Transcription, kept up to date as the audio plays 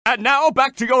And now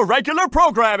back to your regular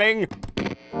programming. You've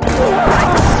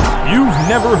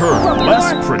never heard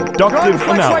less productive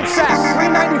analysis.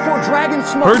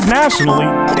 Heard nationally,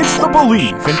 it's the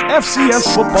Believe in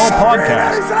FCS Football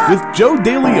podcast with Joe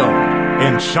DeLeon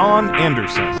and Sean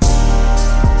Anderson.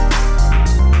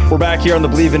 We're back here on the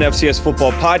Believe in FCS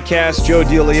Football podcast. Joe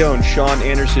DeLeon, Sean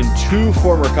Anderson, two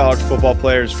former college football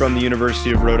players from the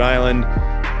University of Rhode Island.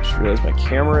 I just realized my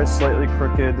camera is slightly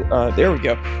crooked. There we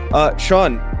go.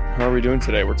 Sean, how are we doing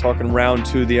today? We're talking round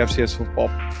two of the FCS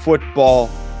football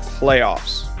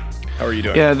playoffs. How are you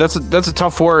doing? Yeah, that's a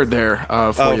tough word there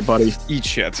for you, buddy. Eat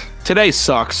shit. Today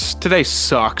sucks.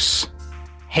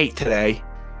 Hate today.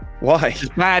 Why?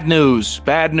 Just bad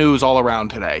news all around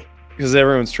today. Because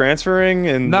everyone's transferring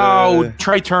and no,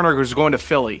 Trey Turner is going to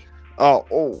Philly.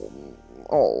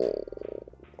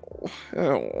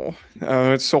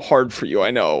 It's so hard for you. I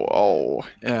know.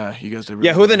 Yeah, you guys did.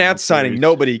 Really who are the Nats signing?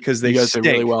 Nobody, because they did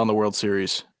really well in the World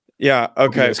Series. Yeah.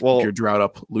 Okay. Well, your drought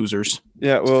up, losers.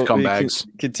 Yeah. Well, scumbags.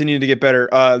 Continue to get better.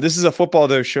 This is a football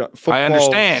show. I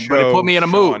understand, but it put me in a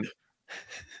mood.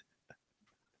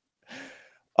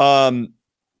 Sean,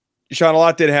 a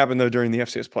lot did happen though during the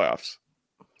FCS playoffs.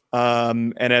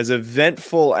 And as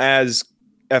eventful as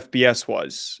FBS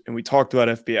was, and we talked about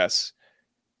FCS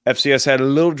had a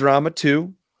little drama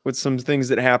too with some things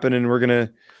that happened, and we're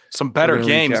gonna some better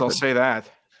games. I'll say that.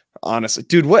 Honestly,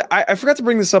 dude, what I forgot to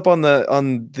bring this up on the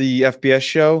FBS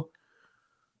show.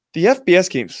 The FBS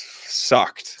games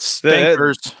sucked.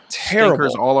 Stinkers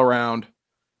all around.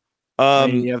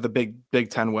 You have the Big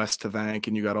Ten West to thank,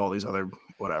 and you got all these other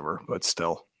whatever, but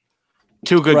still,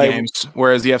 two good games.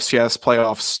 Whereas the FCS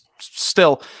playoffs,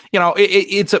 still,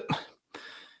 it's a.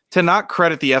 To not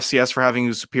credit the FCS for having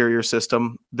a superior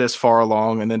system this far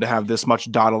along, and then to have this much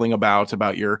dawdling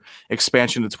about your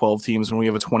expansion to 12 teams when we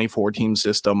have a 24-team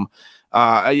system.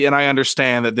 And I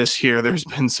understand that this year there's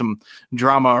been some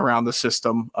drama around the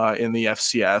system in the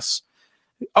FCS.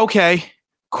 Okay,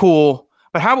 cool.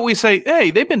 But how about we say, hey,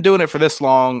 they've been doing it for this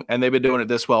long, and they've been doing it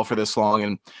this well for this long,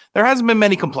 and there hasn't been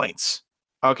many complaints.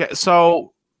 Okay,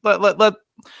 so let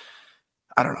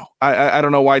I don't know. I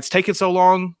don't know why it's taken so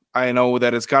long. I know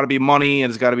that it's got to be money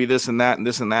and it's got to be this and that and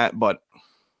this and that. But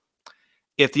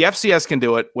if the FCS can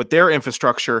do it with their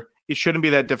infrastructure, it shouldn't be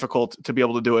that difficult to be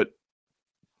able to do it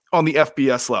on the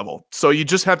FBS level. So you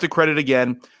just have to credit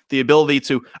again the ability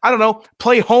to,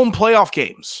 play home playoff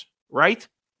games, right?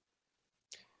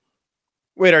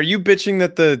 Wait, are you bitching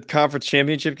that the conference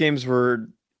championship games were...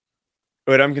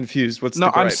 Wait, I'm confused.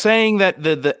 I'm saying that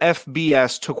the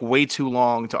FBS took way too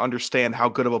long to understand how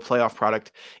good of a playoff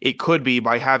product it could be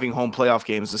by having home playoff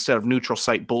games instead of neutral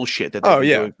site bullshit that they've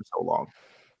been doing for so long.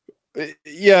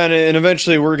 Yeah, and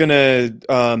eventually we're gonna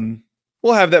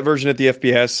we'll have that version at the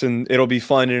FBS, and it'll be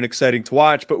fun and exciting to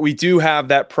watch. But we do have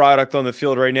that product on the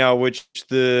field right now, which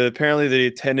apparently the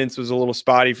attendance was a little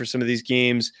spotty for some of these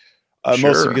games,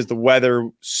 mostly because the weather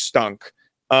stunk.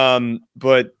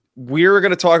 But we're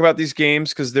going to talk about these games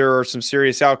because there are some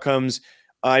serious outcomes.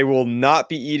 I will not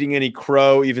be eating any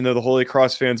crow, even though the Holy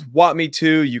Cross fans want me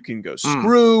to. You can go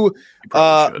screw.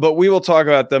 But we will talk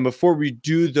about them. Before we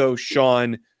do, though,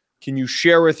 Sean, can you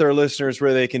share with our listeners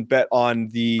where they can bet on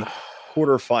the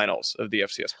quarterfinals of the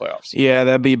FCS playoffs? Yeah,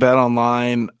 that'd be Bet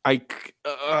Online. I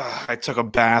took a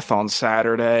bath on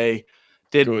Saturday.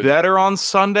 Did better on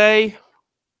Sunday.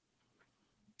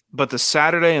 But the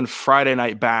Saturday and Friday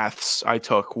night baths I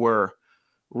took were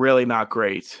really not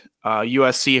great.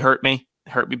 USC hurt me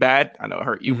bad. I know it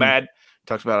hurt you bad.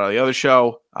 Talked about it on the other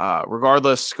show.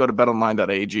 Regardless, go to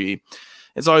betonline.ag.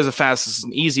 It's always the fastest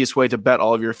and easiest way to bet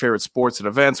all of your favorite sports and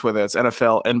events, whether it's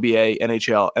NFL, NBA,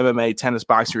 NHL, MMA, tennis,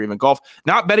 boxing, or even golf.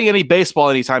 Not betting any baseball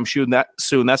anytime soon,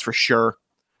 that's for sure.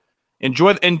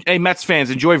 Hey, Mets fans,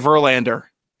 enjoy Verlander.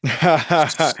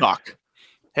 Suck.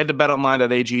 Head to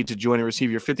betonline.ag to join and receive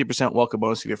your 50% welcome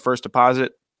bonus with your first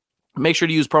deposit. Make sure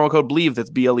to use promo code BLEAV, that's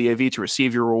BLEAV, to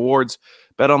receive your rewards.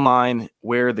 BetOnline,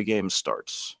 where the game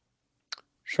starts.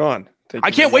 Sean,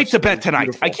 I can't wait to bet tonight.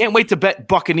 Beautiful. I can't wait to bet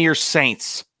Buccaneers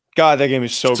Saints. God, that game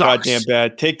is so goddamn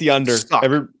bad. Take the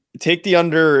under. Take the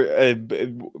under,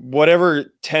 whatever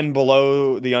 10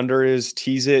 below the under is,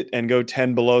 tease it and go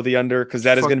 10 below the under, because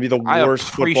that is going to be the worst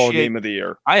football game of the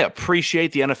year. I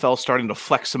appreciate the NFL starting to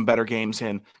flex some better games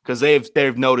in, because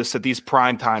they've noticed that these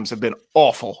prime times have been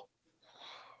awful.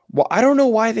 Well, I don't know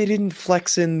why they didn't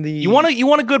flex in the... You want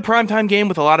a good primetime game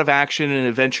with a lot of action and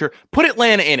adventure? Put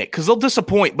Atlanta in it, because they'll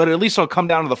disappoint, but at least they'll come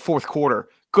down to the fourth quarter.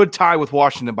 Good tie with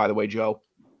Washington, by the way, Joe.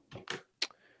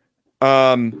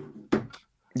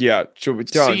 Yeah. See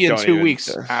you in 2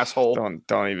 weeks, asshole.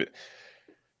 Don't even...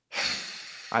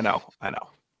 I know.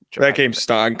 That game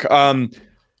stunk.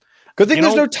 Good thing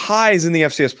there's no ties in the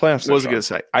FCS playoffs. What was I going to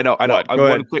say? I know.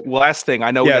 One quick last thing.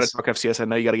 I know we got to talk FCS. I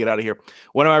know you got to get out of here.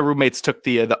 One of my roommates took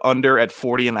the under at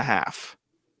 40.5.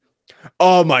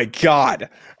 Oh my god!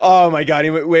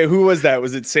 Wait, who was that?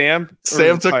 Was it Sam?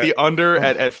 Sam took the under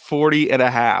at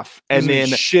 40.5, and then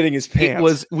shitting his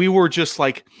pants. We were just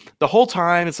like the whole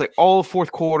time. It's like all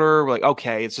fourth quarter. We're like,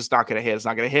 okay, it's just not going to hit. It's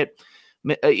not going to hit.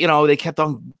 They kept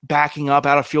on backing up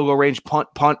out of field goal range. Punt.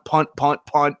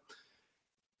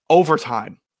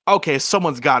 Overtime. Okay,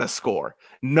 someone's got to score.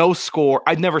 No score.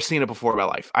 I've never seen it before in my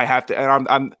life. I have to,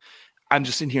 and I'm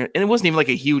just in here, and it wasn't even like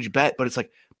a huge bet, but it's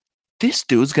like this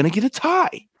dude's gonna get a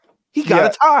tie. He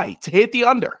got a tie to hit the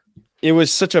under. It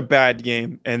was such a bad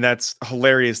game, and that's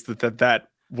hilarious that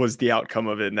was the outcome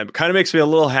of it, and that kind of makes me a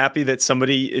little happy that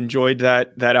somebody enjoyed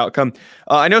that outcome.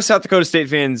 I know South Dakota State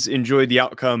fans enjoyed the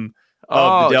outcome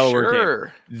of the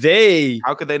Delaware game.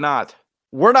 How could they not?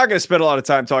 We're not going to spend a lot of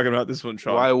time talking about this one,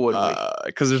 Sean. Why would we?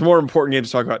 Because there's more important games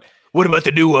to talk about. What about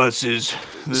the nuances?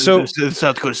 The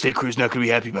South Dakota State crew's not going to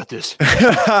be happy about this.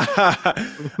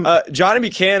 Johnny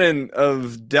Buchanan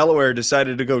of Delaware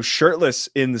decided to go shirtless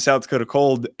in the South Dakota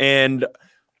cold, and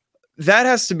that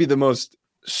has to be the most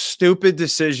stupid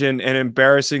decision and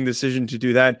embarrassing decision to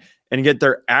do that and get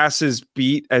their asses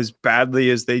beat as badly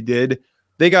as they did.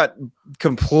 They got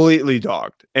completely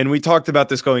dogged, and we talked about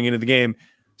this going into the game.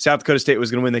 South Dakota State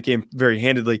was going to win that game very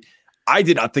handedly. I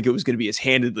did not think it was going to be as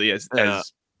handedly as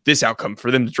this outcome for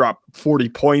them to drop 40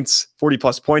 plus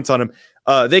points on them.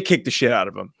 They kicked the shit out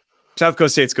of them. South Dakota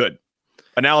State's good.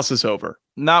 Analysis over.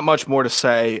 Not much more to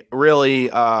say.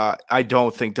 Really, I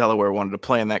don't think Delaware wanted to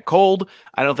play in that cold.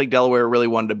 I don't think Delaware really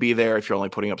wanted to be there if you're only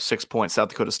putting up 6 points. South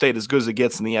Dakota State, as good as it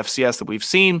gets in the FCS that we've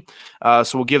seen. So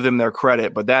we'll give them their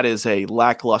credit, but that is a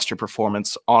lackluster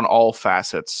performance on all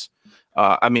facets.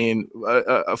 A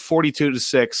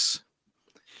 42-6.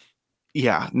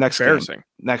 Yeah, next game.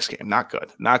 Not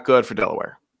good for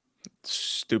Delaware.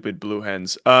 Stupid Blue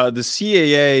Hens. The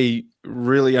CAA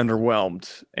really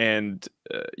underwhelmed, and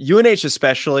UNH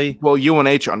especially. Well,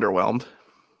 UNH underwhelmed.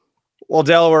 Well,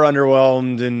 Delaware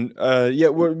underwhelmed, and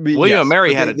William and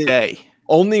Mary had a day.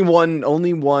 Only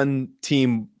one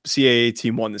team, CAA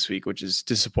team, won this week, which is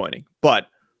disappointing. But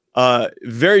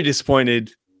very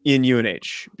disappointed in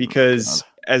UNH because,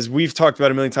 as we've talked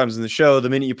about a million times in the show, the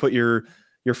minute you put your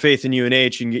faith in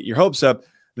UNH and get your hopes up,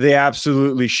 they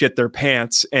absolutely shit their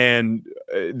pants and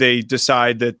they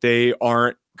decide that they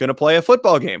aren't going to play a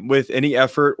football game with any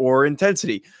effort or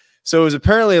intensity. So it was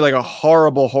apparently like a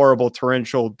horrible, horrible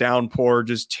torrential downpour,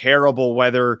 just terrible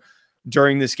weather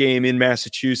during this game in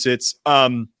Massachusetts.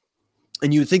 And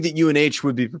you would think that UNH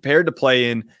would be prepared to play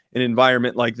in an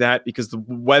environment like that because the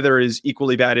weather is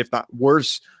equally bad, if not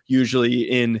worse, usually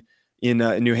in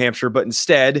New Hampshire. But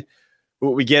instead,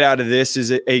 what we get out of this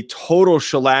is a total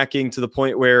shellacking to the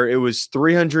point where it was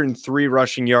 303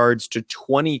 rushing yards to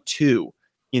 22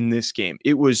 in this game.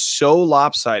 It was so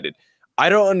lopsided. I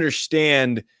don't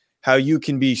understand how you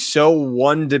can be so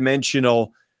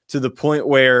one-dimensional to the point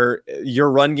where your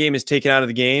run game is taken out of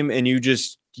the game and you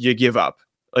give up.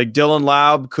 Like Dylan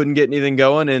Laub couldn't get anything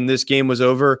going and this game was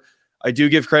over. I do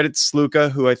give credit to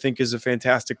Sluka, who I think is a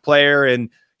fantastic player, and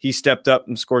he stepped up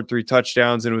and scored 3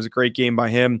 touchdowns, and it was a great game by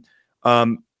him.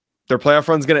 Their playoff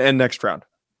run's going to end next round.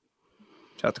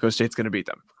 South Dakota State's going to beat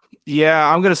them. Yeah,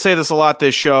 I'm going to say this a lot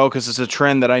this show because it's a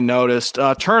trend that I noticed.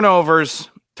 Turnovers.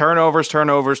 UNH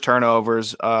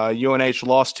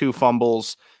lost 2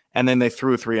 fumbles, and then they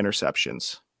threw 3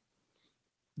 interceptions.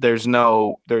 There's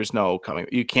no coming.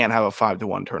 You can't have a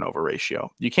 5-to-1 turnover ratio.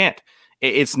 You can't.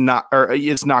 It's not going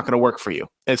to work for you,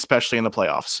 especially in the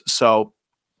playoffs. So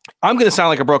I'm going to sound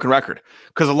like a broken record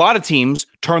because a lot of teams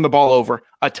turn the ball over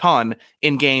a ton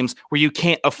in games where you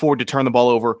can't afford to turn the ball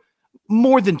over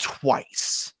more than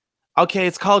twice. Okay,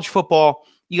 it's college football.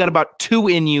 You got about 2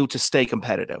 in you to stay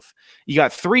competitive. You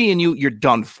got 3 in you, you're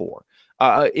done for.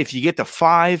 If you get to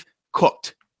 5,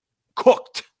 cooked.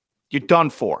 You're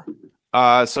done for.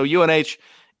 So UNH,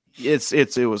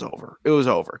 it was over. It was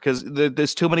over because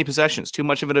there's too many possessions, too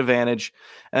much of an advantage,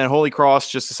 and Holy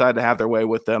Cross just decided to have their way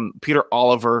with them. Peter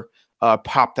Oliver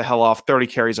popped the hell off, 30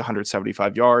 carries,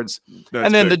 175 yards.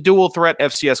 And then the dual threat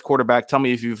FCS quarterback, tell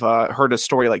me if you've heard a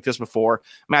story like this before,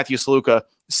 Matthew Sluka,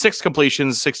 6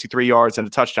 completions, 63 yards, and a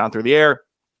touchdown through the air,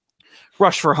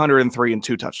 rushed for 103 and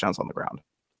 2 touchdowns on the ground.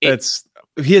 I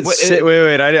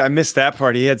missed that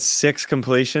part. He had 6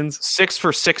 completions. 6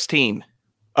 for 16.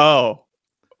 Oh,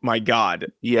 my God.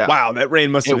 Yeah. Wow, that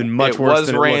rain must have been much worse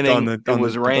than it looked on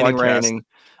the raining.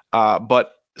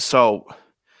 But so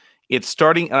it's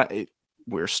starting.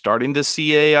 We're starting to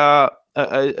see a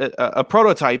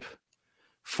prototype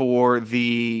for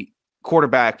the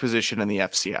quarterback position in the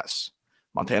FCS.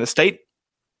 Montana State,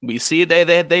 we see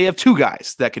they have two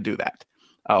guys that could do that.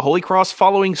 Holy Cross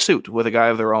following suit with a guy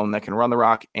of their own that can run the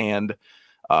rock and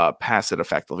pass it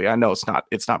effectively. I know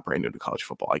it's not brand new to college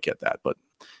football. I get that, but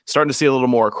starting to see a little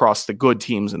more across the good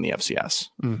teams in the FCS.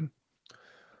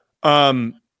 Mm-hmm.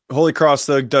 Holy Cross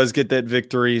though does get that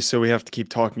victory, so we have to keep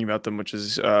talking about them, which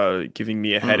is giving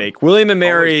me a headache. William and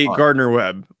Mary, Gardner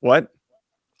Webb. What?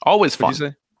 Always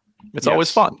fun. It's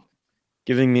always fun.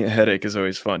 Giving me a headache is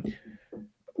always fun.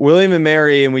 William and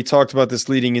Mary, and we talked about this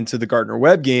leading into the Gardner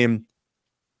Webb game.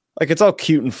 Like, it's all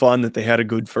cute and fun that they had a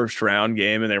good first round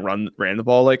game and they ran the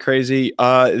ball like crazy.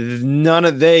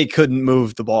 They couldn't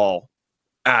move the ball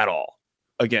at all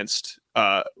against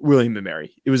William and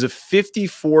Mary. It was a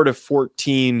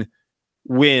 54-14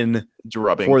 win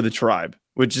for the Tribe,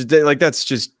 which is that's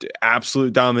just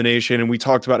absolute domination. And we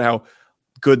talked about how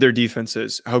good their defense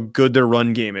is, how good their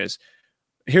run game is.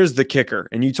 Here's the kicker.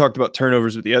 And you talked about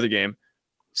turnovers with the other game.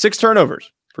 6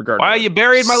 turnovers for Gardner. Wow, you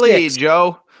buried my lead,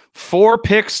 Joe. 4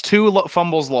 picks, 2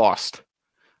 fumbles lost.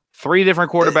 3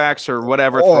 different quarterbacks or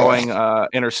whatever throwing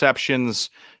interceptions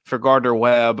for Gardner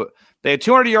Webb. They had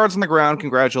 200 yards on the ground.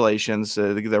 Congratulations.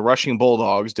 The rushing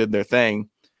Bulldogs did their thing,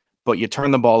 but you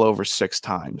turned the ball over 6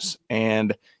 times,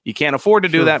 and you can't afford to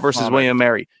do that versus William &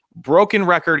 Mary. Broken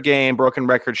record game, broken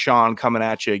record Sean coming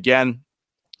at you again.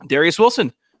 Darius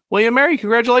Wilson, William & Mary,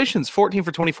 congratulations. 14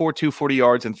 for 24, 240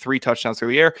 yards, and 3 touchdowns through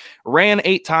the air. Ran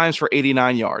 8 times for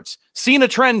 89 yards. Seen a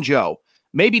trend, Joe.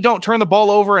 Maybe don't turn the ball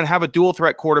over and have a dual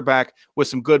threat quarterback with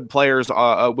some good players,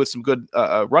 with some good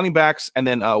running backs and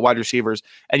then wide receivers,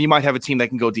 and you might have a team that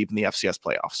can go deep in the FCS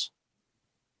playoffs.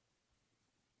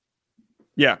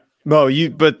 Yeah,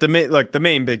 but the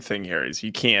main big thing here is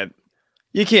you can't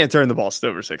turn the ball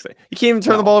over 6 times. You can't even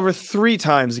turn the ball over 3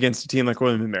 times against a team like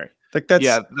William & Mary.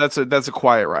 That's a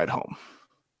quiet ride home.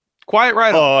 Quiet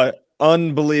ride home.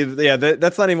 Unbelievable. Yeah,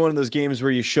 that's not even one of those games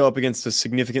where you show up against a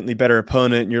significantly better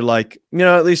opponent and you're like,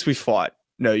 at least we fought.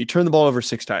 No, you turn the ball over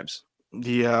 6 times.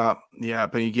 Yeah,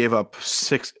 but you gave up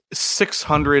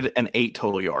 608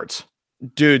 total yards.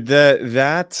 Dude,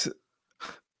 that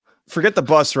forget the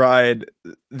bus ride.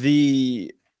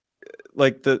 The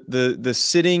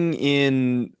sitting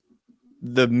in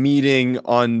the meeting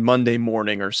on Monday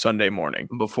morning or Sunday morning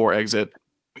before exit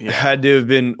had to have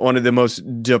been one of the most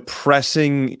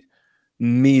depressing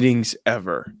meetings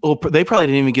ever. Well, they probably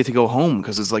didn't even get to go home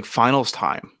because it's like finals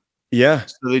time. Yeah.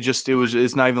 So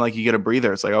it's not even like you get a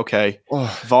breather. It's like, okay,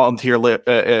 volunteer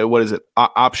what is it?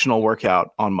 Optional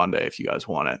workout on Monday if you guys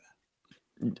want it.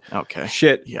 Okay.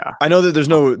 Shit. Yeah. I know that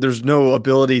there's no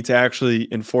ability to actually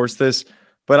enforce this,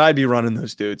 but I'd be running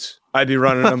those dudes. I'd be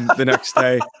running them the next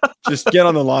day. Just get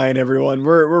on the line, everyone.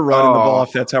 We're running the ball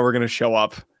if that's how we're going to show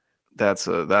up. That's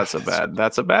a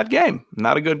bad game.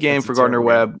 Not a good game for Gardner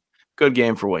Webb. Good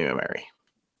game for William & Mary.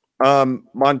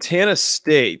 Montana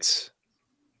State.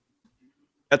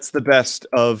 That's the best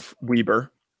of Weber.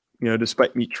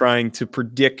 Despite me trying to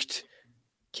predict,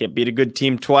 can't beat a good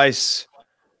team twice.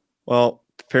 Well,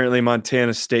 apparently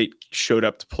Montana State showed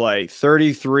up to play.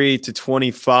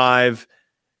 33-25.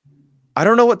 I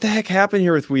don't know what the heck happened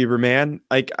here with Weber, man.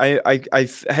 Like I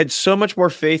had so much more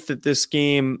faith that this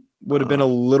game would have been a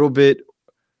little bit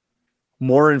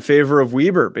more in favor of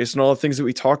Weber based on all the things that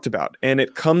we talked about. And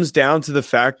it comes down to the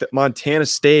fact that Montana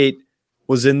State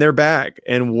was in their bag.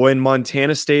 And when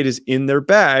Montana State is in their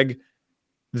bag,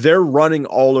 they're running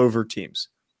all over teams.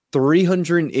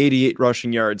 388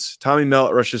 rushing yards. Tommy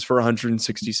Mellott rushes for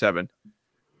 167.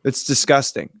 It's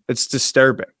disgusting. It's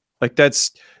disturbing. Like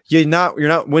you're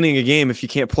not winning a game if you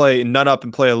can't nut up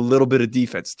and play a little bit of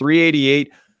defense.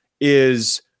 388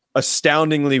 is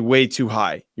astoundingly way too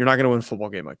high. You're not going to win a football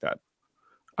game like that.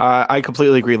 I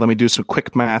completely agree. Let me do some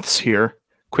quick maths here.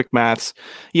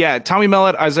 Yeah, Tommy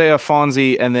Mellott, Isaiah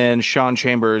Fonzie, and then Sean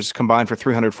Chambers combined for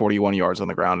 341 yards on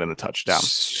the ground and a touchdown.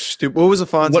 What was the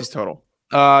Fonzie's total?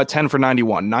 10 for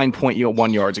 91,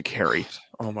 9.1 yards a carry.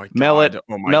 Oh my God.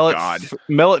 God.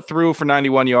 Mellott threw for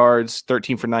 91 yards,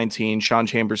 13 for 19. Sean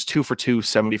Chambers 2 for 2,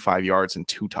 75 yards and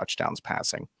 2 touchdowns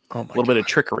passing. A little bit of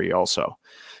trickery also.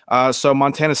 So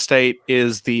Montana State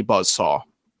is the buzzsaw.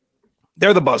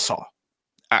 They're the buzzsaw.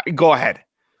 Go ahead.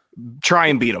 Try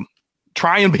and beat them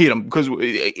because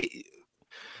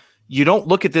you don't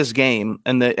look at this game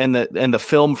and the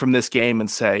film from this game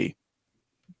and say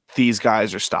these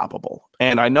guys are stoppable.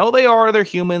 And I know they are. They're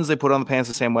humans. They put on the pants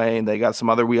the same way. And we got some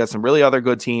really other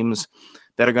good teams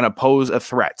that are going to pose a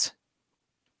threat.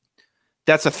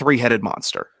 That's a 3-headed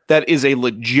monster. That is a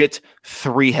legit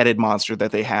 3-headed monster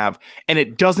that they have. And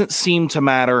it doesn't seem to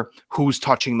matter who's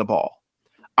touching the ball.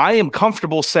 I am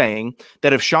comfortable saying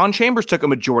that if Sean Chambers took a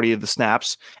majority of the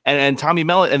snaps and Tommy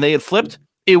Mellott and they had flipped,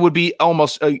 it would be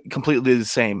almost completely the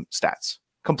same stats.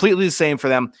 Completely the same for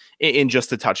them in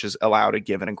just the touches allowed and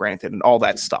given and granted and all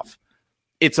that stuff.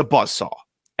 It's a buzzsaw,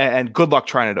 and good luck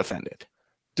trying to defend it.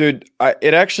 Dude,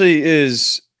 it actually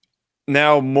is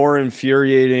now more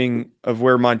infuriating of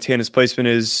where Montana's placement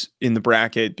is in the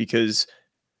bracket, because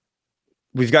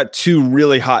we've got two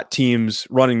really hot teams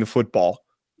running the football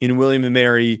in William &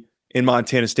 Mary and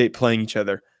Montana State playing each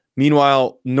other.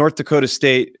 Meanwhile, North Dakota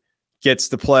State gets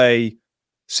to play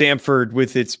Samford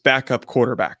with its backup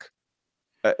quarterback.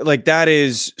 Like, that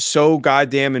is so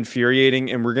goddamn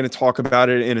infuriating, and we're going to talk about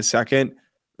it in a second,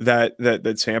 that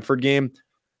Samford game.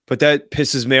 But that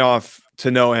pisses me off to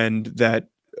no end that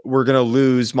we're going to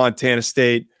lose Montana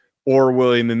State or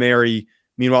William & Mary.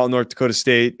 Meanwhile, North Dakota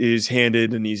State is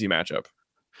handed an easy matchup.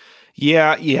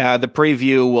 Yeah. The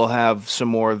preview will have some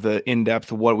more of the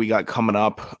in-depth of what we got coming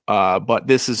up. But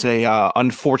this is a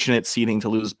unfortunate seeding to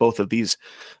lose both of these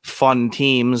fun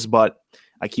teams. But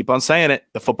I keep on saying it.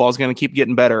 The football is going to keep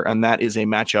getting better, and that is a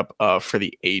matchup for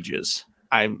the ages.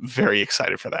 I'm very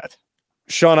excited for that.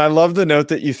 Sean, I love the note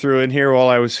that you threw in here while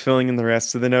I was filling in the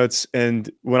rest of the notes.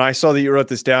 And when I saw that you wrote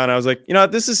this down, I was like,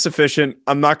 this is sufficient.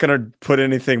 I'm not going to put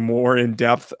anything more in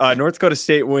depth. North Dakota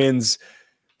State wins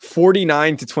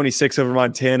 49-26 over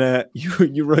Montana.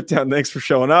 You wrote down, thanks for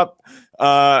showing up.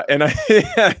 Thanks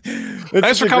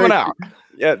for coming out.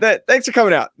 Yeah, thanks for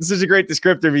coming out. This is a great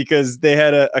descriptor because they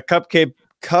had a cupcake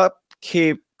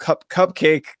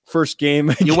first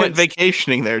game. You went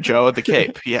vacationing there, Joe, at the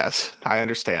Cape. Yes, I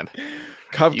understand.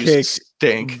 Cupcake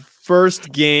stink.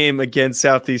 First game against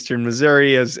Southeastern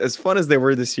Missouri. As fun as they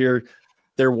were this year,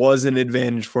 there was an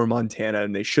advantage for Montana,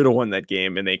 and they should have won that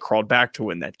game, and they crawled back to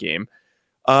win that game.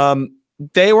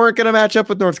 They weren't going to match up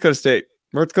with North Dakota State.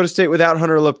 North Dakota State without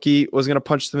Hunter Lupke was going to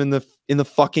punch them in the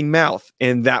fucking mouth,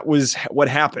 and that was what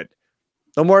happened.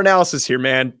 No more analysis here,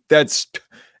 man. That's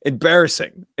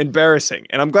embarrassing. And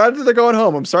I'm glad that they're going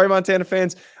home. I'm sorry, Montana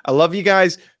fans. I love you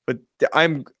guys, but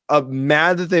I'm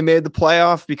mad that they made the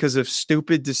playoff because of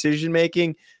stupid decision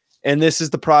making, and this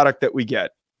is the product that we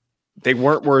get. They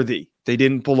weren't worthy. They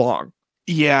didn't belong.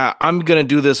 Yeah, I'm gonna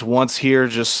do this once here,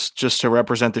 just to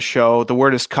represent the show. The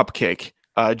word is cupcake.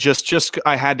 Just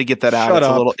I had to get that out.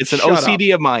 It's an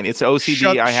OCD of mine. It's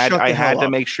OCD. I had to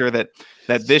make sure that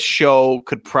this show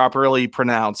could properly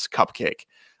pronounce cupcake.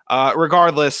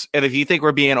 Regardless, and if you think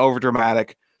we're being over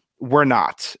dramatic, we're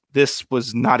not. This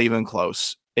was not even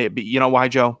close. You know why,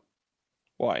 Joe?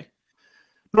 Why?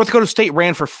 North Dakota State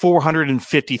ran for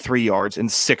 453 yards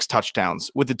and 6 touchdowns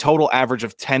with a total average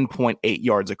of 10.8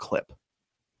 yards a clip.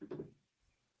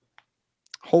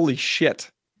 Holy shit.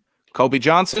 Kobe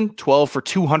Johnson, 12 for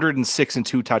 206 and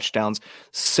 2 touchdowns,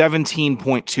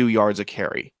 17.2 yards a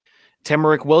carry.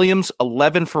 Temerick Williams,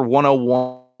 11 for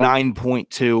 101,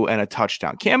 9.2 and a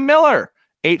touchdown. Cam Miller,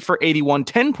 8 for 81,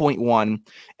 10.1,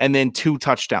 and then 2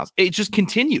 touchdowns. It just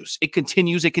continues. It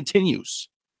continues.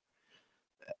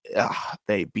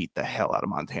 They beat the hell out of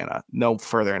Montana. No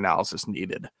further analysis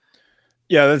needed.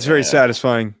 Yeah, that's very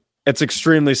satisfying. It's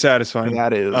extremely satisfying.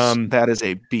 That is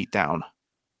a beatdown.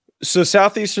 So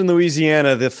Southeastern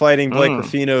Louisiana, the Fighting Blake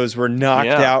Ruffinos were knocked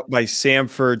out by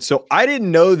Samford. So I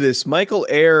didn't know this. Michael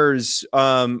Ayers,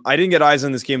 I didn't get eyes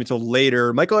on this game until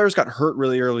later. Michael Ayers got hurt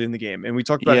really early in the game, and we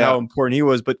talked about how important he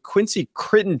was. But Quincy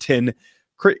Crittenden,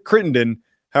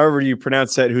 however you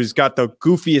pronounce that, who's got the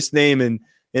goofiest name in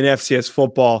FCS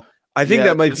football. I think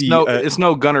that might be. It's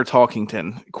no Gunnar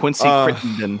Talkington. Quincy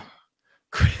Crittenden.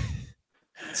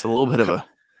 It's a little bit of a.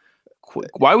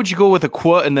 Why would you go with a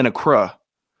qu and then a cr?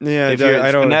 Yeah, I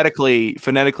don't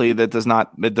phonetically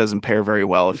that doesn't pair very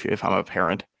well if I'm a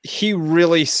parent. He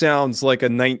really sounds like a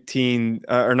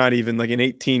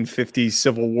 1850s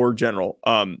Civil War general.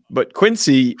 But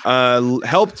Quincy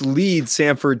helped lead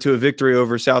Samford to a victory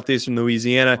over Southeastern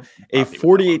Louisiana, a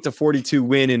 48-42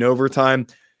 win in overtime.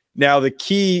 Now the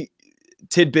key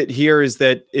tidbit here is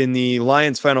that in the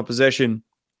Lions' final possession,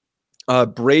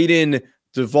 Braden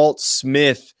DeVault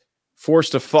Smith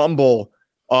forced a fumble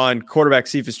on quarterback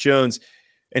Cephas Jones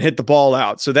and hit the ball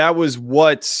out. So that was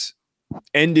what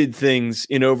ended things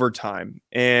in overtime.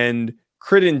 And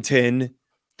Crittenden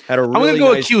had a really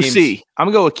nice game.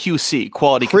 I'm going to go with QC,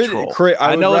 quality control.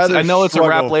 I know it's a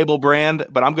rap label brand,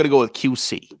 but I'm going to go with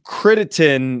QC.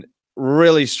 Crittenden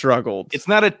really struggled. It's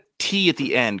not a T at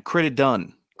the end.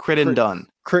 Crittenden. Crittenden.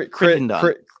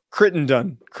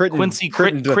 Quincy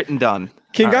Crittenden.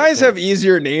 Can guys have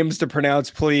easier names to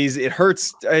pronounce, please? It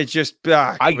hurts. I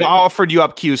offered you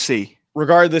up QC.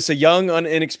 Regardless, a young,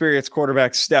 inexperienced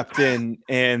quarterback stepped in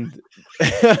and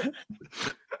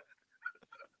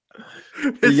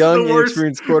The young,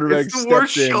 inexperienced quarterback. It's the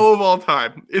worst show of all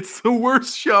time. It's the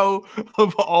worst show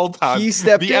of all time. He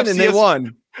stepped in and they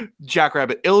won.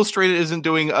 Jackrabbit Illustrated isn't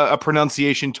doing a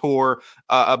pronunciation tour.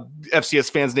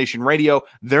 FCS Fans Nation Radio,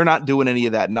 they're not doing any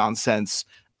of that nonsense.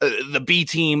 The B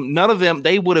team, none of them,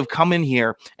 they would have come in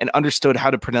here and understood how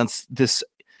to pronounce this.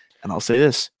 And I'll say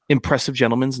this, impressive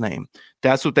gentleman's name.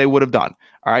 That's what they would have done.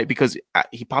 All right. Because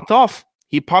he popped off.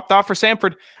 He popped off for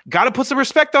Samford. Got to put some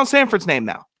respect on Samford's name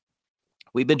now.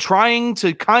 We've been trying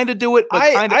to kind of do it. But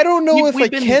I don't know if I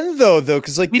can though,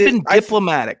 because like we've been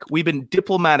diplomatic. We've been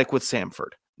diplomatic with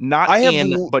Samford. Not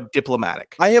but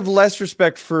diplomatic. I have less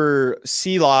respect for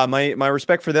C-Law. My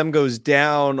respect for them goes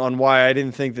down on why I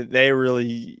didn't think that they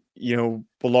really,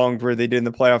 belonged where they did in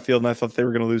the playoff field, and I thought they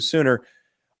were going to lose sooner.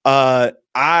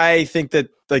 I think that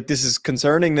like this is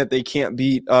concerning that they can't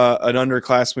beat an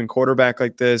underclassman quarterback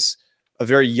like this, a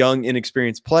very young,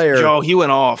 inexperienced player. Joe, he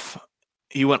went off.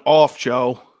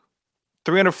 Joe.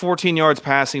 314 yards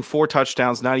passing, 4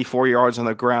 touchdowns, 94 yards on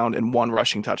the ground, and 1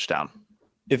 rushing touchdown.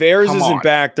 If Ayers isn't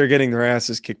back, they're getting their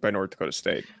asses kicked by North Dakota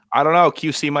State. I don't know.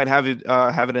 QC might have it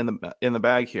in the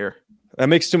bag here. That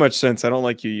makes too much sense. I don't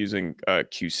like you using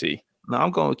QC. No,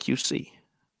 I'm going with QC.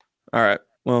 All right.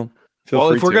 Well,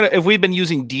 if we've been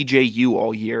using DJU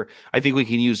all year, I think we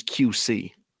can use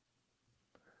QC.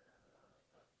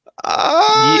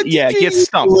 Get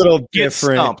stumped. A little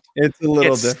different. It's a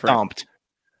little different. Stumped.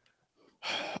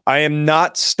 I am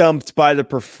not stumped by the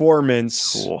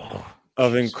performance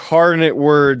of Incarnate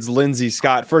Word's Lindsey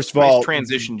Scott. First of all,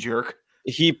 transition jerk.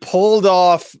 He pulled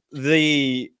off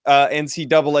the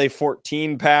NCAA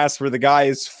 14 pass where the guy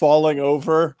is falling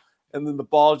over and then the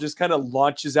ball just kind of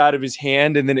launches out of his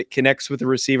hand and then it connects with the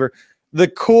receiver. The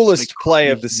coolest play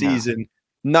of the season.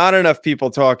 Not enough people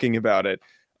talking about it.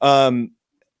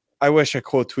 I wish I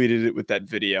quote tweeted it with that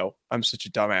video. I'm such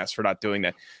a dumbass for not doing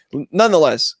that.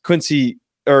 Nonetheless, Lindsey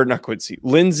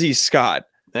Scott.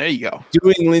 There you go.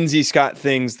 Doing Lindsey Scott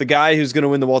things. The guy who's going to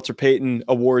win the Walter Payton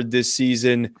Award this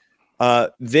season.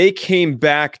 They came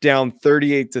back down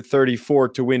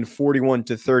 38-34 to win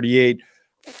 41-38.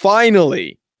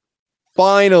 Finally,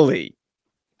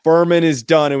 Furman is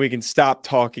done and we can stop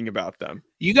talking about them.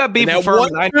 You got beef with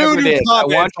Furman. I never did. I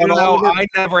want you to know I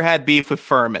never had beef with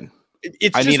Furman.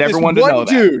 I need everyone to know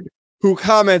that. Dude who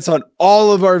comments on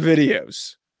all of our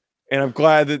videos, and I'm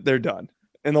glad that they're done.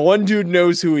 And the one dude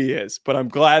knows who he is, but I'm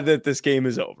glad that this game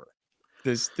is over.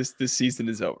 This season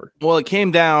is over. Well, it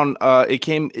came down.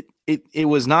 It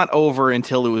was not over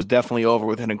until it was definitely over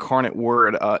with an Incarnate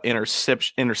Word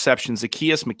interception.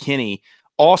 Zacchaeus McKinney,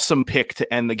 awesome pick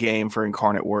to end the game for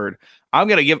Incarnate Word. I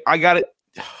got it.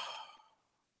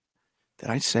 Did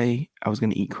I say I was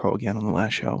going to eat crow again on the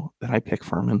last show? Did I pick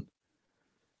Furman?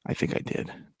 I think I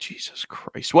did. Jesus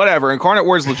Christ. Whatever. Incarnate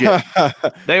Word's legit.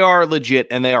 They are legit,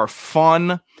 and they are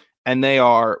fun, and they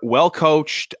are well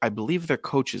coached. I believe their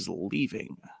coach is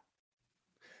leaving.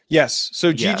 Yes.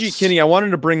 So Gigi Kinney, I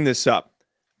wanted to bring this up.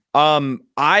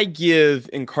 I give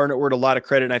Incarnate Word a lot of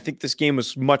credit, and I think this game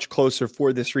was much closer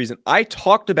for this reason. I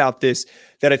talked about this,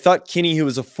 that I thought Kinney, who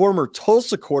was a former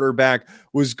Tulsa quarterback,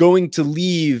 was going to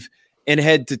leave and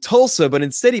head to Tulsa, but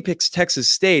instead he picks Texas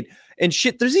State. And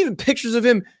shit, there's even pictures of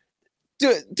him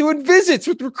doing visits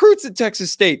with recruits at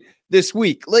Texas State this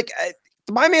week. Like,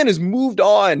 my man has moved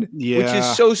on, which is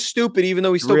so stupid, even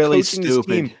though he's still really coaching this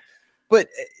team. But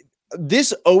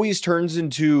this always turns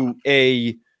into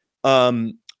a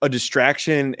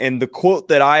distraction. And the quote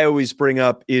that I always bring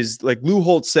up is, like Lou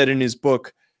Holtz said in his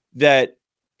book, that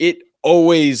it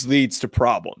always leads to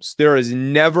problems. There is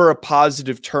never a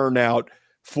positive turnout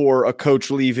for a coach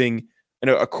leaving,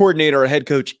 a coordinator, a head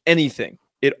coach, anything.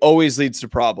 It always leads to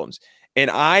problems. And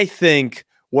I think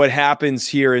what happens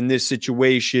here in this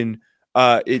situation,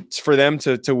 it's for them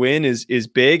to win is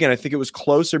big. And I think it was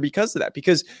closer because of that.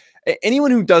 Because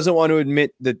anyone who doesn't want to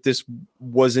admit that this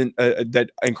wasn't that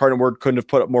Incarnate Word couldn't have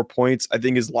put up more points, I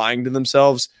think is lying to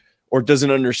themselves or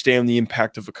doesn't understand the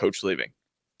impact of a coach leaving.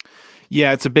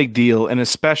 Yeah, it's a big deal. And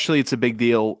especially it's a big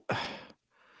deal.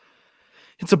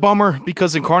 It's a bummer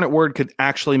because Incarnate Word could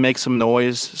actually make some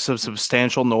noise, some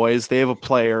substantial noise. They have a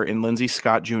player in Lindsey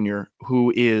Scott Jr.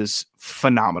 who is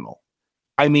phenomenal.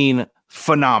 I mean,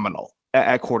 phenomenal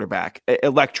at quarterback.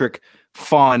 Electric,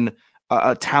 fun,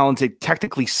 talented,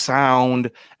 technically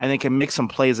sound, and they can make some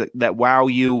plays that wow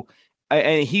you.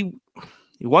 And he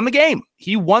won the game.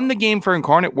 He won the game for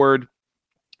Incarnate Word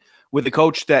with a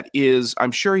coach that is,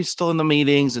 I'm sure he's still in the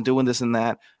meetings and doing this and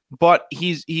that. But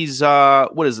he's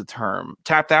what is the term?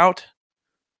 Tapped out?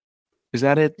 Is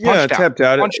that it? Tapped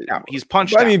out. Punched out. He's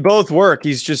punched out. I mean, both work.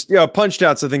 He's just punched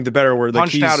out's I think the better word.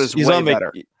 Punched out is way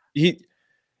better.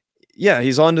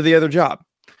 he's on to the other job.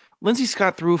 Lindsey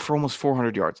Scott threw for almost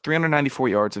 400 yards, 394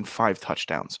 yards, and 5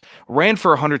 touchdowns. Ran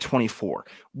for 124.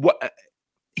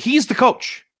 He's the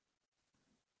coach.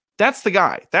 That's the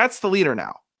guy. That's the leader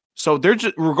now. So they're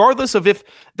just, regardless of if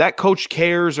that coach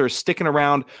cares or sticking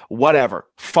around, whatever,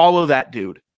 follow that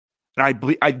dude.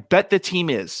 And I bet the team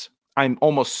is. I'm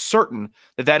almost certain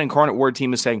that Incarnate Word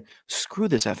team is saying, screw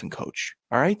this effing coach.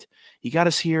 All right. He got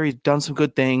us here. He's done some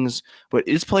good things, but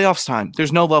it's playoffs time.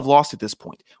 There's no love lost at this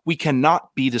point. We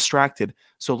cannot be distracted.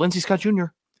 So Lindsey Scott Jr.,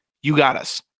 you got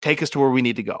us. Take us to where we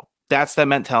need to go. That's that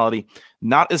mentality.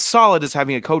 Not as solid as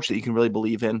having a coach that you can really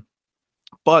believe in,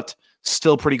 but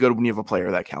still pretty good when you have a player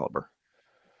of that caliber.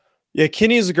 Yeah,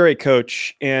 Kenny is a great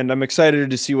coach, and I'm excited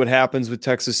to see what happens with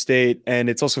Texas State. And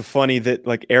it's also funny that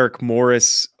like Eric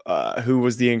Morris, who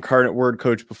was the Incarnate Word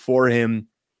coach before him,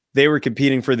 they were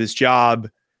competing for this job,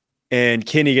 and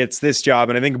Kenny gets this job.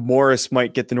 And I think Morris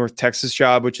might get the North Texas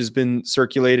job, which has been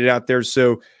circulated out there.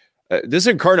 So this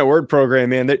Incarnate Word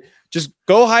program, man, that just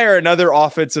go hire another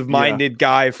offensive-minded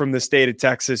guy from the state of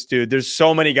Texas, dude. There's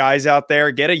so many guys out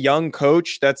there. Get a young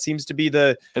coach. That seems to be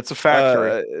it's a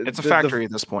factory. It's a factory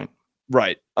at this point.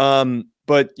 Right.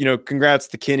 But, congrats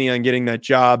to Kenny on getting that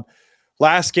job.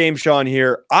 Last game, Sean,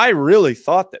 here. I really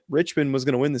thought that Richmond was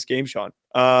going to win this game, Sean.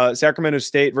 Sacramento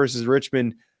State versus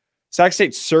Richmond. Sac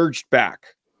State surged back.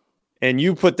 And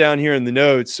you put down here in the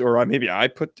notes, or maybe I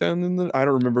put down I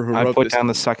don't remember who wrote this. I put down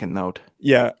the second note.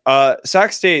 Yeah.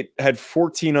 Sac State had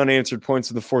 14 unanswered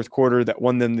points in the fourth quarter that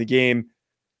won them the game.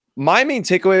 My main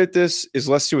takeaway with this is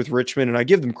less to do with Richmond, and I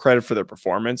give them credit for their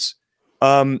performance.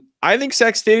 I think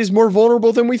Sac State is more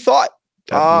vulnerable than we thought.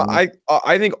 I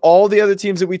think all the other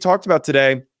teams that we talked about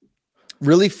today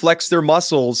really flex their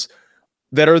muscles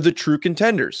that are the true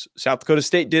contenders. South Dakota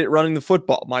State did it running the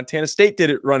football. Montana State did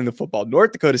it running the football.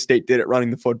 North Dakota State did it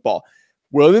running the football.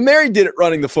 William & Mary did it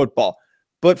running the football.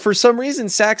 But for some reason,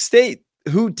 Sac State,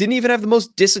 who didn't even have the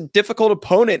most difficult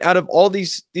opponent out of all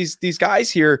these guys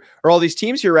here, or all these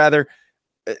teams here rather,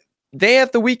 they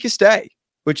have the weakest day,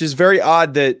 which is very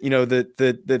odd that,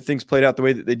 that things played out the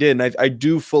way that they did. And I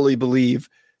do fully believe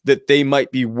that they might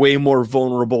be way more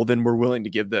vulnerable than we're willing to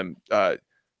give them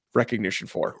recognition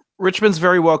for. Richmond's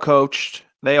very well coached.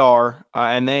 They are,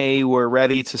 and they were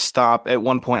ready to stop at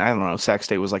one point. I don't know. Sac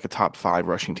State was like a top 5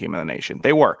 rushing team in the nation.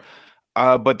 They were,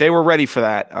 but they were ready for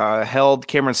that. Held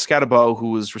Cameron Scatabo,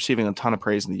 who was receiving a ton of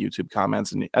praise in the YouTube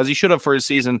comments, and as he should have for his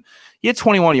season. He had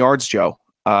 21 yards, Joe,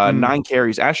 9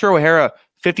 carries. Asher O'Hara,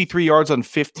 53 yards on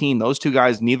 15. Those two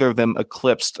guys, neither of them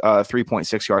eclipsed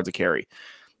 3.6 yards a carry.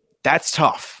 That's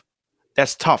tough.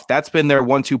 That's tough. That's been their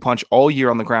 1-2 punch all year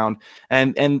on the ground.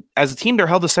 And as a team, they're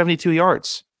held to 72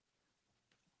 yards.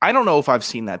 I don't know if I've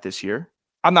seen that this year.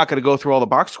 I'm not going to go through all the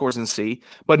box scores and see.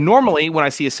 But normally when I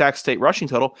see a Sac State rushing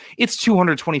total, it's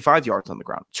 225 yards on the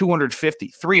ground, 250,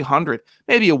 300,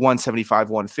 maybe a 175,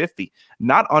 150,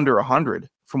 not under 100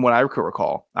 from what I could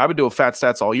recall. I've been doing fat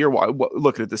stats all year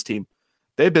looking at this team.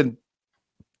 They've been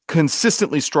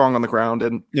consistently strong on the ground,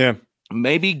 and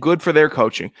maybe good for their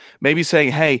coaching. Maybe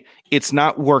saying, hey, it's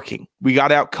not working. We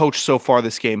got out coached so far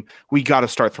this game. We got to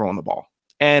start throwing the ball.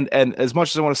 And as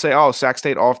much as I want to say, oh, Sac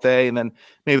State off day, and then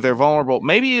maybe they're vulnerable,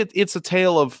 maybe it's a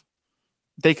tale of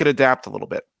they could adapt a little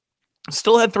bit.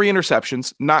 Still had 3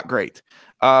 interceptions, not great.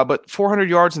 But 400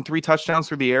 yards and 3 touchdowns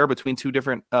through the air between 2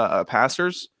 different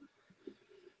passers.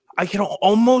 I can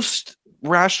almost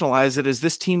rationalize it as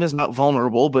this team is not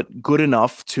vulnerable, but good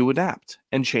enough to adapt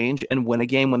and change and win a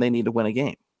game when they need to win a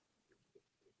game.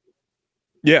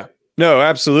 Yeah, no,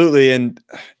 absolutely. And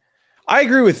I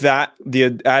agree with that.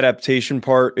 The adaptation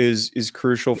part is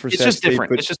crucial for It's just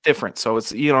different. It's just different. So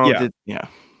it's,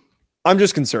 I'm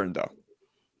just concerned though.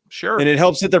 Sure. And it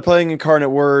helps that they're playing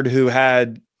Incarnate Word, who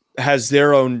has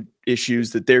their own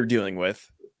issues that they're dealing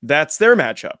with. That's their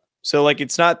matchup. So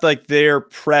it's not like they're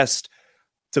pressed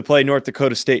to play North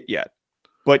Dakota State yet,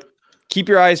 but keep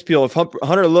your eyes peeled. If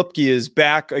Hunter Lupke is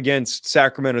back against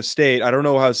Sacramento State, I don't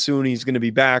know how soon he's going to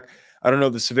be back. I don't know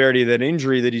the severity of that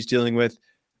injury that he's dealing with.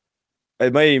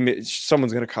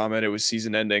 Someone's going to comment it was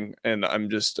season ending, and I'm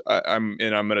going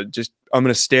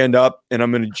to stand up and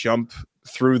I'm going to jump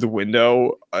through the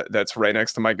window that's right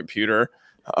next to my computer.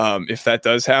 If that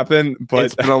does happen, but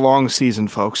it's been a long season,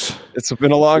 folks. It's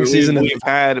been a long season. We've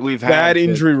had bad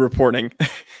injury reporting.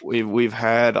 We've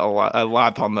had a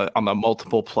lot on the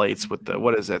multiple plates with the,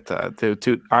 what is it?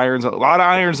 Two irons, a lot of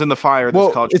irons in the fire.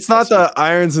 Well, it's not the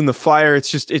irons in the fire.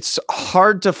 It's just, it's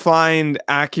hard to find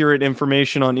accurate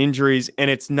information on injuries,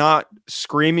 and it's not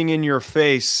screaming in your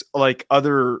face like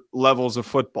other levels of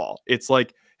football. It's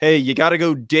like, hey, you got to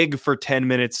go dig for 10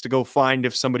 minutes to go find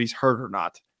if somebody's hurt or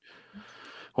not.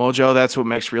 Well, Joe, that's what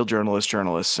makes real journalists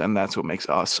journalists, and that's what makes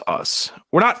us us.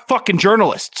 We're not fucking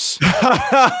journalists.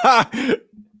 The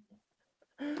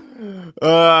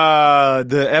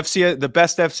FCS, the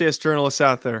best FCS journalists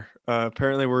out there.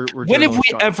 Apparently, we're. When have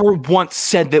we ever once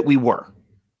said that we were?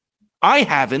 I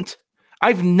haven't.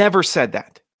 I've never said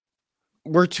that.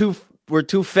 We're two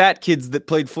fat kids that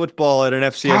played football at an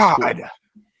FCS school.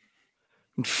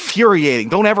 Infuriating.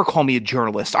 Don't ever call me a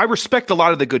journalist. I respect a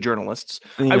lot of the good journalists.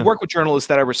 Yeah. I work with journalists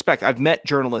that I respect. I've met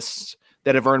journalists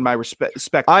that have earned my respect.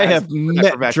 I have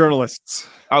met journalists.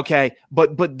 Okay,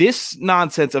 but this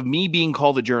nonsense of me being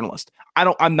called a journalist,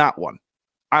 I'm not one.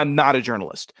 I'm not a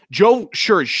journalist. Joe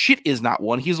sure as shit is not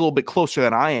one. He's a little bit closer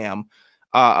than I am.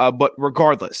 But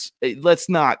regardless, let's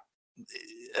not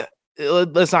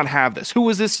have this. Who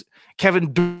is this?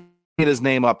 Kevin get his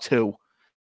name up too.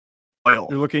 You're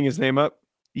looking his name up?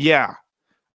 Yeah.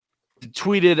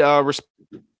 Tweeted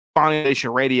responding to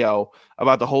Nation Radio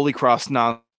about the Holy Cross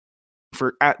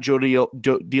for at Joe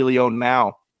DeLeon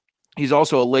now. He's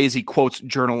also a lazy quotes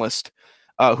journalist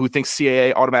who thinks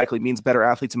CAA automatically means better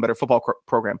athletes and better football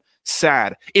program.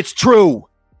 Sad. It's true.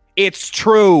 It's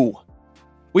true.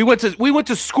 We went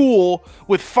to school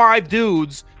with 5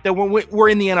 dudes that were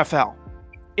in the NFL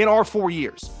in our 4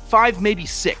 years. 5, maybe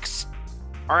 6.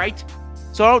 All right?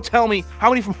 So don't tell me how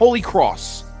many from Holy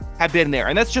Cross have been there.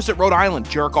 And that's just at Rhode Island,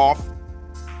 jerk off.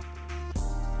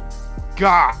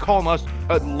 God, calling us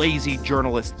lazy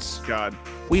journalists. God.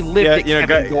 We lived at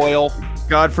Kevin Doyle.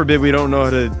 God forbid we don't know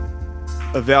how to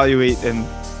evaluate and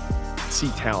see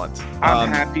talent.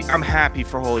 I'm happy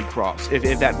for Holy Cross, if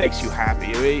that makes you happy.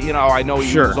 You know, I know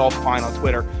he was all fine on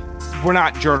Twitter. We're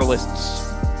not journalists.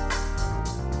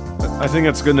 I think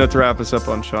that's good enough to wrap us up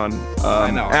on, Sean.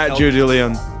 I know. At Joe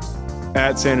DeLeon,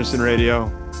 at Sanderson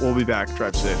Radio. We'll be back.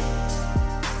 Drive safe.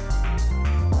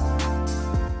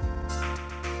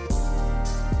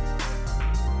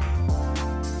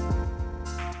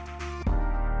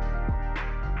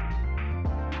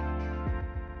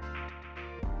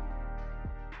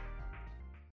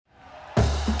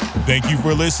 Thank you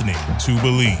for listening to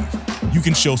Believe. You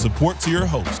can show support to your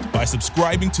host by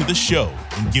subscribing to the show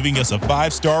and giving us a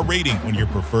 5-star rating on your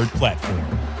preferred platform.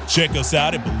 Check us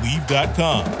out at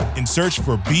Believe.com and search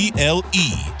for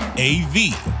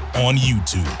BLEAV on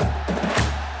YouTube.